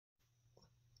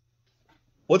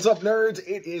What's up, nerds?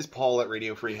 It is Paul at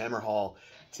Radio Free Hammer Hall.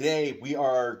 Today we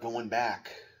are going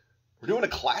back. We're doing a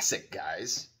classic,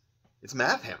 guys. It's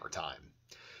Mathhammer time.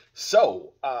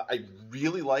 So, I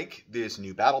really like this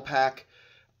new battle pack,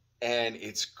 and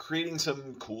it's creating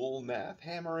some cool math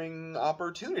hammering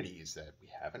opportunities that we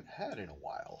haven't had in a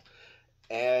while.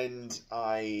 And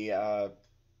I'm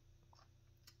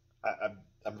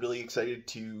really excited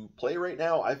to play right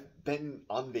now. I've been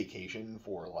on vacation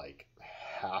for like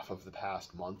half of the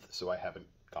past month, so I haven't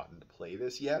gotten to play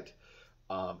this yet.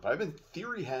 But I've been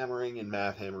theory hammering and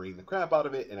math hammering the crap out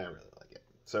of it, and I really like it.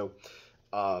 So,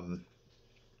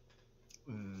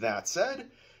 that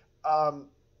said,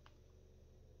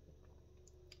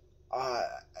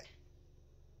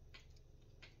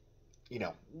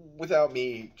 without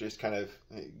me just kind of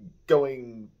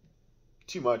going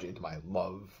too much into my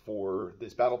love for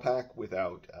this battle pack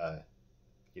without,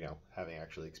 having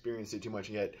actually experienced it too much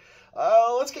yet,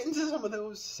 let's get into some of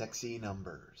those sexy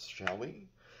numbers, shall we?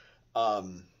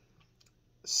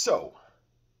 So,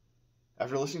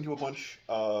 after listening to a bunch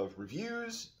of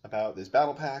reviews about this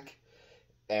battle pack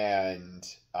and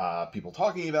people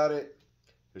talking about it,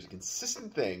 there's a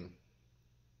consistent thing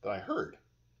that I heard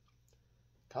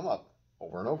come up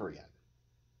over and over again.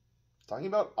 Talking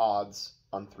about odds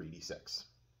on 3d6.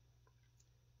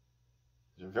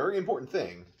 There's a very important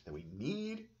thing that we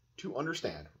need to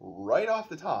understand right off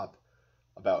the top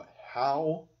about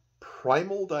how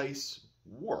Primal dice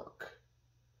work.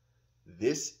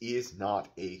 This is not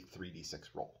a 3d6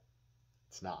 roll.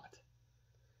 It's not.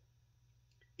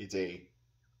 It's a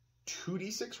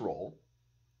 2d6 roll,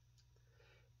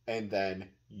 and then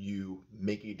you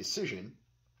make a decision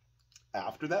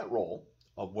after that roll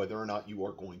of whether or not you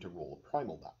are going to roll a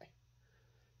Primal die.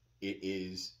 It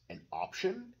is an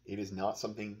option. It is not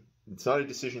something, it's not a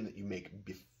decision that you make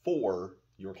before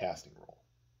your casting roll.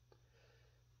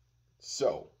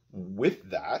 So,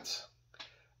 with that,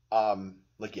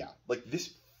 this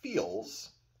feels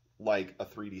like a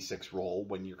 3d6 roll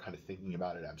when you're kind of thinking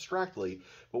about it abstractly,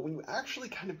 but when you actually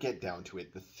kind of get down to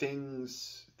it,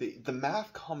 the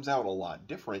math comes out a lot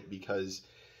different because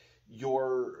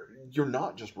you're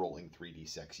not just rolling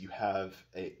 3d6.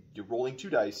 You're rolling 2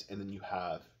 dice, and then you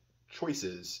have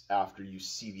choices after you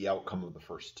see the outcome of the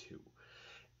first 2.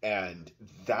 And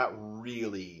that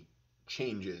really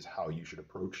changes how you should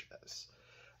approach this.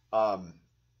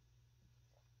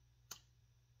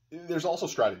 There's also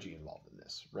strategy involved in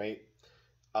this, right?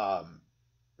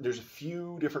 There's a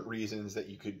few different reasons that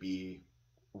you could be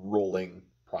rolling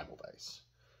Primal dice.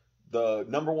 The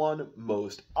number one,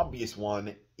 most obvious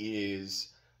one, is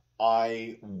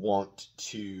I want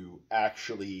to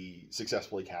actually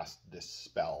successfully cast this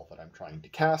spell that I'm trying to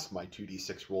cast. My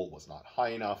 2d6 roll was not high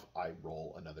enough. I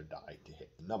roll another die to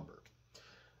hit the number.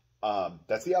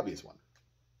 That's the obvious one.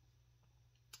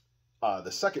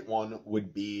 The second one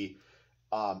would be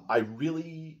I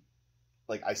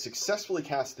successfully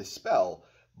cast this spell,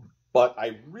 but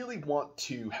I really want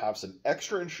to have some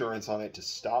extra insurance on it to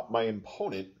stop my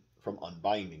opponent from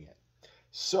unbinding it.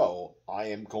 So I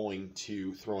am going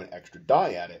to throw an extra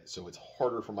die at it, so it's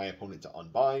harder for my opponent to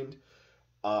unbind.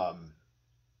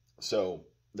 So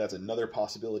that's another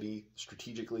possibility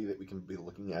strategically that we can be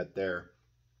looking at there.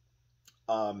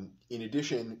 In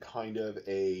addition, kind of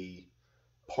a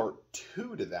part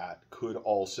 2 to that could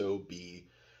also be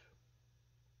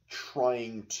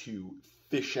trying to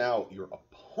fish out your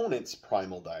opponent's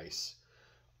Primal dice,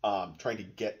 trying to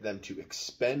get them to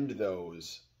expend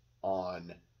those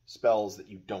on spells that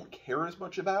you don't care as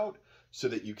much about, so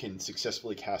that you can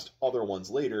successfully cast other ones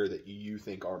later that you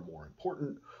think are more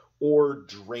important, or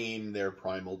drain their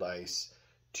Primal dice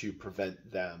to prevent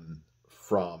them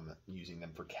from using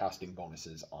them for casting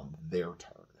bonuses on their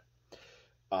turn.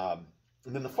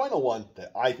 And then the final one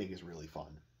that I think is really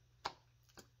fun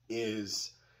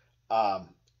is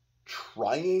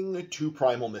trying to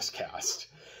Primal miscast.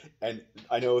 And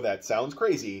I know that sounds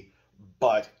crazy,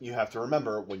 but you have to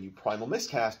remember, when you Primal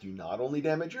miscast, you not only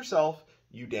damage yourself,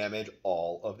 you damage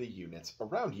all of the units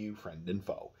around you, friend and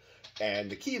foe.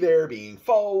 And the key there being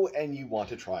foe, and you want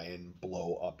to try and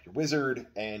blow up your wizard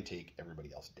and take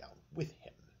everybody else down with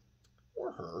him.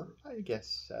 Or her, I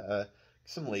guess.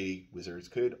 Some lady wizards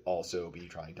could also be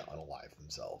trying to unalive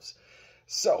themselves.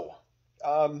 So,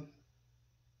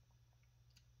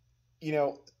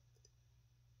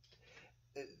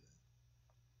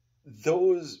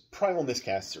 those Primal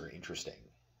miscasts are interesting.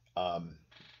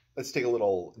 Let's take a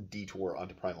little detour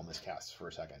onto Primal miscasts for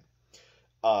a second.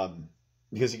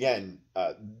 Because again,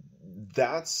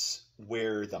 that's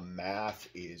where the math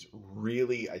is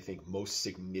really, I think, most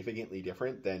significantly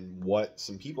different than what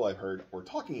some people I've heard were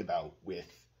talking about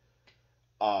with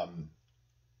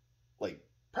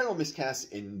Primal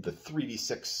Miscast in the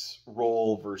 3d6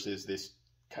 roll versus this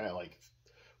kind of like,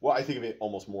 well, I think of it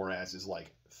almost more as is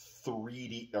like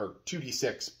 3D or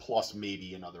 2d6 plus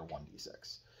maybe another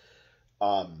 1d6.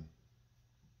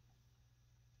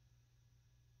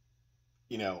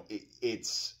 You know,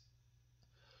 it's,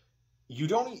 you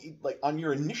don't, like, on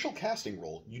your initial casting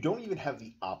roll, you don't even have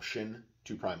the option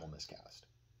to Primal Miscast.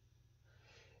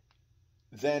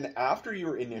 Then after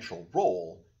your initial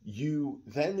roll, you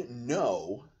then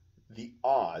know the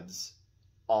odds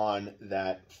on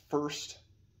that first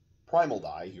primal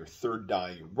die, your third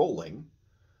die you're rolling,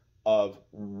 of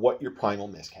what your Primal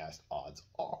Miscast odds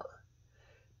are.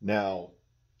 Now,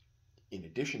 in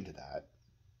addition to that,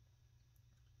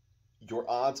 your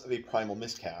odds of a Primal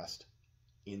Miscast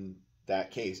in that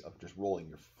case of just rolling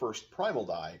your first primal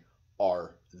die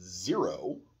are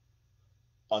 0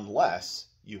 unless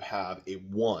you have a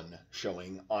 1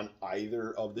 showing on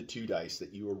either of the 2 dice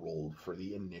that you rolled for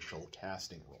the initial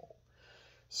casting roll.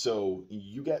 So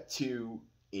you get to,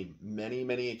 in many,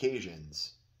 many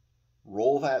occasions,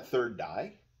 roll that third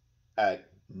die at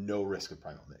no risk of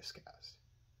Primal Miscast.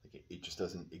 Like it just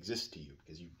doesn't exist to you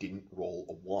because you didn't roll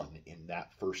a 1 in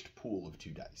that first pool of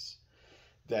 2 dice.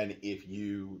 Then if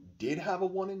you did have a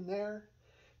 1 in there,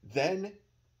 then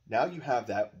now you have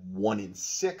that 1 in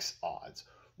 6 odds,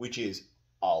 which is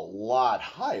a lot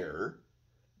higher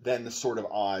than the sort of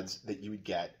odds that you would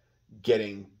get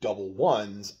getting double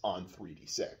 1s on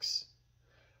 3d6.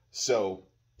 So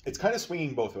it's kind of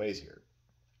swinging both ways here.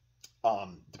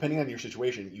 Depending on your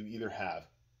situation, you either have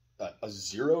a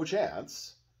 0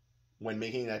 chance when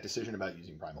making that decision about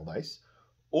using primal dice,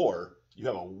 or you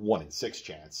have a 1 in 6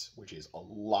 chance, which is a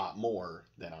lot more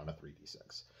than on a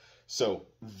 3d6. So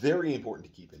very important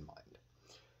to keep in mind.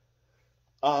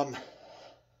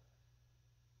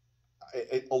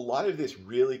 A lot of this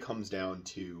really comes down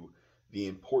to the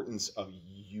importance of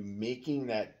you making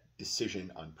that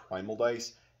decision on primal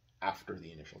dice after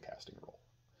the initial casting roll.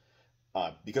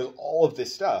 Because all of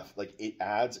this stuff, like, it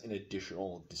adds an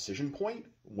additional decision point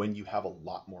when you have a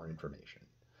lot more information.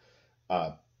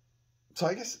 So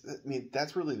I guess, I mean,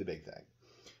 that's really the big thing.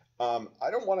 I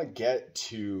don't want to get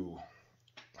too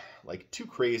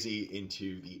crazy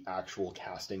into the actual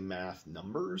casting math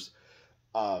numbers.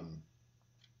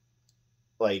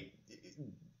 Like,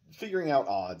 figuring out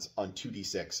odds on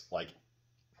 2d6, like,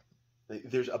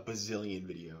 there's a bazillion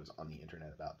videos on the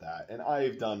internet about that. And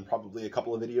I've done probably a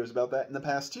couple of videos about that in the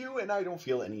past too, and I don't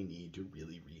feel any need to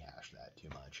really rehash that too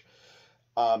much.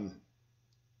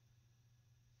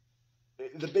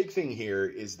 The big thing here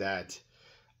is that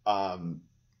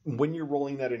when you're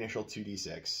rolling that initial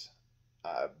 2d6,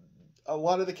 a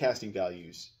lot of the casting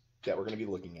values that we're going to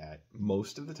be looking at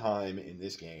most of the time in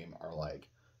this game are like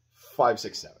 5,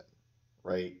 6, 7,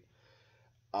 right?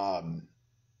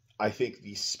 I think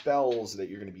the spells that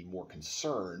you're going to be more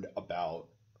concerned about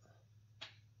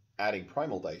adding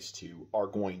primal dice to are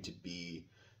going to be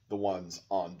the ones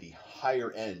on the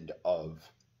higher end of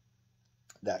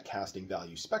that casting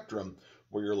value spectrum,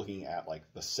 where you're looking at like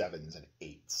the 7s and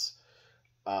 8s.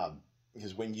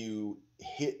 Because when you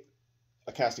hit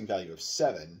a casting value of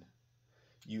 7,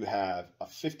 you have a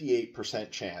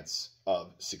 58% chance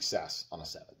of success on a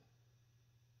 7,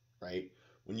 right?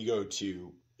 When you go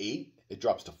to 8, it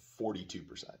drops to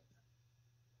 42%.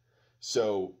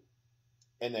 So,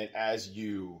 and then as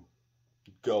you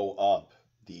go up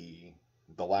the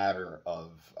ladder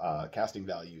of casting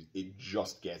values, it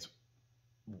just gets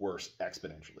worse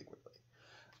exponentially quickly.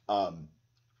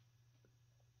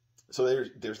 So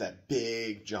there's that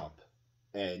big jump,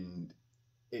 and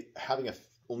having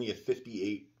only a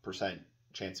 58%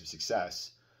 chance of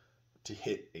success to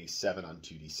hit a 7 on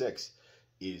 2d6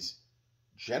 is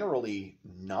generally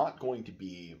not going to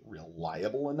be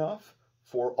reliable enough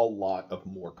for a lot of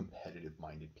more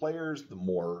competitive-minded players, the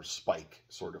more spike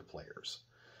sort of players.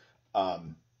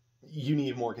 You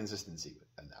need more consistency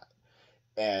than that.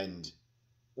 And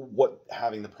what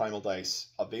having the primal dice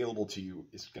available to you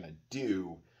is going to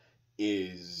do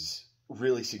is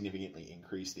really significantly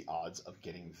increase the odds of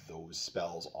getting those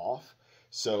spells off.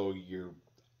 So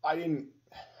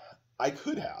I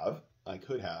could have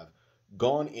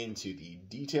gone into the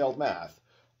detailed math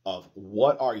of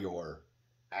what are your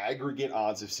aggregate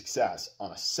odds of success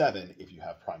on a 7 if you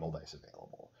have primal dice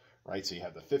available, right? So you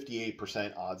have the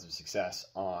 58% odds of success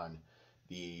on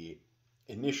the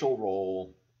initial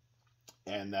roll,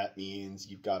 and that means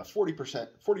you've got a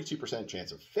 42%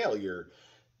 chance of failure.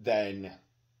 Then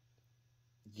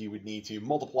you would need to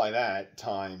multiply that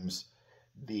times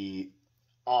the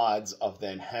odds of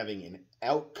then having an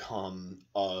outcome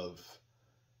of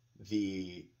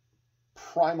the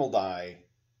primal die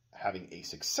having a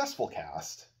successful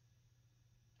cast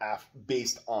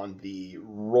based on the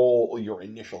roll, your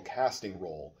initial casting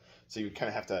roll, so you kind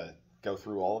of have to go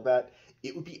through all of that,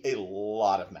 it would be a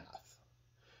lot of math.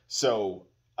 So,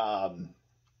 and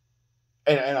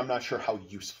I'm not sure how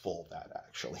useful that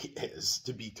actually is,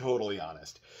 to be totally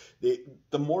honest.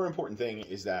 The more important thing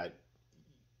is that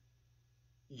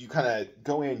you kind of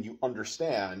go in, you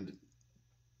understand,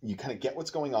 you kind of get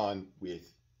what's going on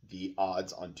with the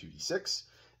odds on 2d6,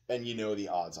 and you know the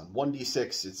odds on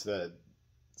 1d6. It's the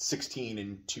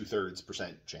 16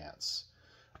 2/3% chance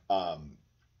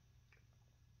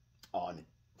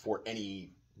for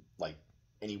any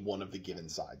one of the given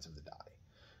sides of the die,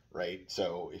 right?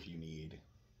 So if you need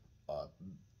a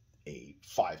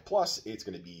 5+, it's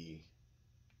going to be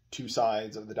two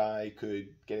sides of the die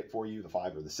could get it for you, the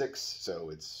 5 or the 6. So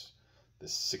it's the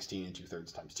 16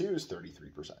 2/3 times 2 is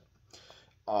 33%.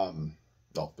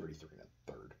 Well, 33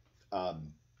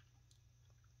 1/3.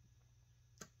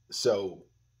 So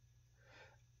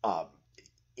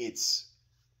it's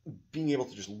being able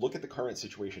to just look at the current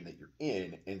situation that you're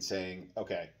in and saying,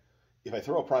 okay, if I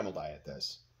throw a primal die at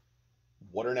this,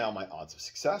 what are now my odds of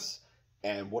success?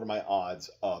 And what are my odds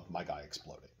of my guy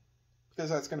exploding? Because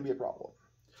that's going to be a problem.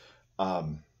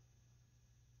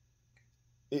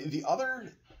 The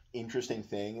other interesting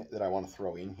thing that I want to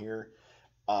throw in here,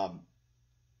 I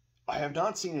have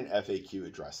not seen an FAQ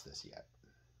address this yet.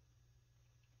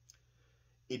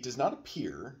 It does not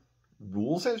appear,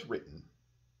 rules as written,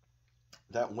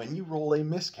 that when you roll a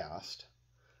miscast,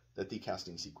 that the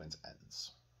casting sequence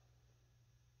ends.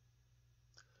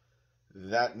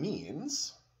 That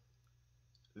means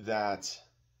that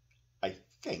I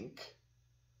think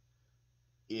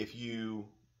if you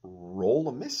roll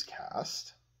a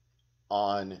miscast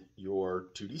on your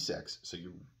 2d6, so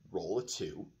you roll a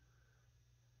 2,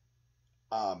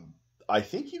 I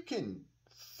think you can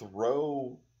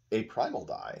throw a primal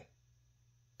die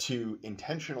to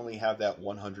intentionally have that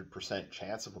 100%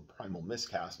 chance of a primal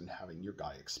miscast and having your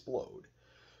guy explode,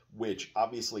 which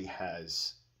obviously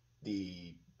has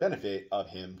the benefit of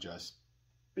him just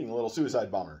being a little suicide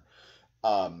bomber.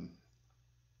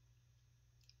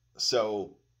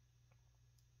 So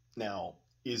now,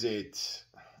 is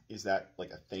that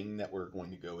like a thing that we're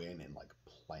going to go in and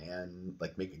plan,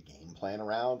 make a game plan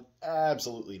around?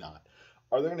 Absolutely not.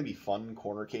 Are there going to be fun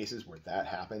corner cases where that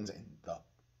happens and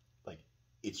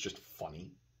it's just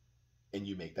funny and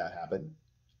you make that happen?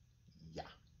 Yeah,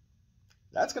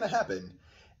 that's going to happen,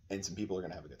 and some people are going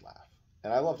to have a good laugh.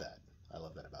 And I love that. I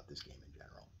love that about this game in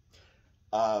general.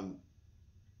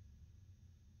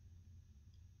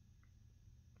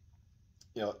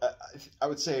 I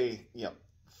would say,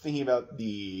 thinking about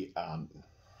the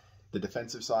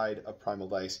defensive side of Primal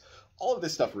Dice, all of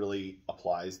this stuff really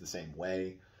applies the same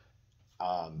way.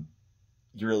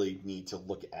 You really need to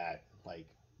look at,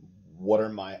 what are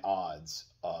my odds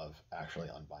of actually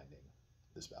unbinding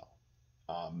the spell?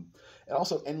 And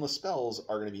also, endless spells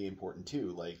are going to be important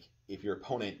too. If your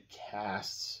opponent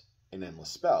casts an endless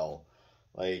spell,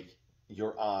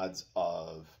 your odds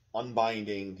of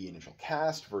unbinding the initial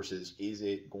cast versus, is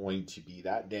it going to be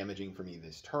that damaging for me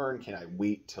this turn? Can I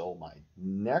wait till my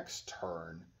next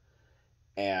turn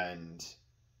and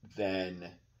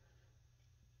then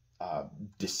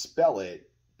dispel it,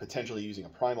 potentially using a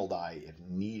primal die if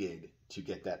needed to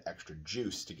get that extra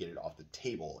juice to get it off the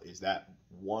table? Is that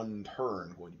one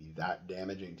turn going to be that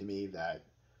damaging to me that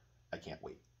I can't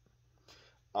wait?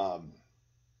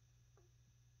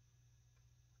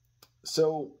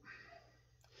 So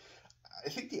I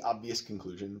think the obvious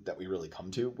conclusion that we really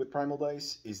come to with Primal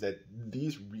Dice is that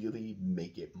these really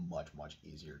make it much, much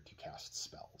easier to cast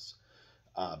spells.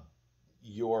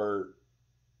 Your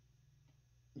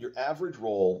average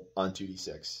roll on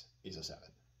 2d6 is a 7.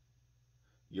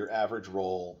 Your average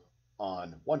roll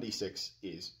on 1d6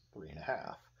 is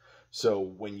 3.5. So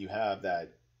when you have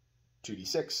that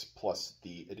 2d6 plus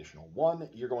the additional 1,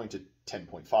 you're going to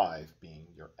 10.5 being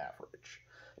your average.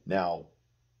 Now,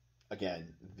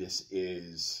 again, this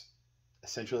is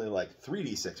essentially like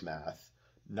 3d6 math,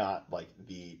 not like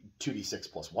the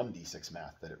 2d6 plus 1d6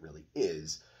 math that it really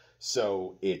is.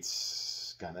 So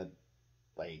it's gonna,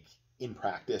 in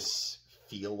practice,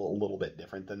 feel a little bit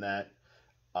different than that,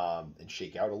 and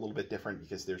shake out a little bit different,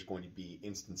 because there's going to be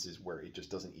instances where it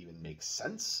just doesn't even make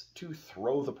sense to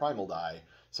throw the primal die.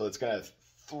 So it's going to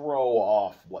throw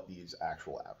off what these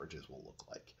actual averages will look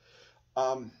like.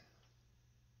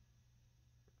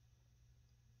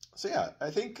 So yeah, I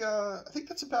think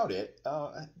that's about it.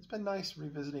 It's been nice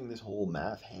revisiting this whole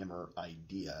Mathhammer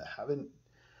idea. I don't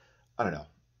know.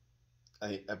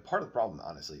 part of the problem,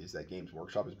 honestly, is that Games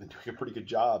Workshop has been doing a pretty good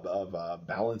job of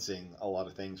balancing a lot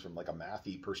of things from like a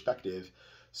mathy perspective.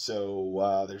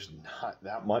 So there's not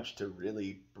that much to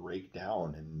really break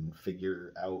down and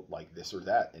figure out like this or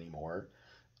that anymore.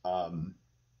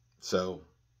 So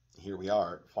here we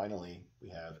are. Finally, we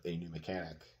have a new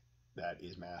mechanic that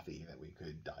is mathy that we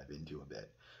could dive into a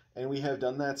bit. And we have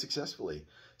done that successfully.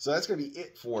 So that's going to be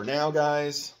it for now,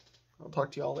 guys. I'll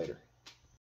talk to you all later.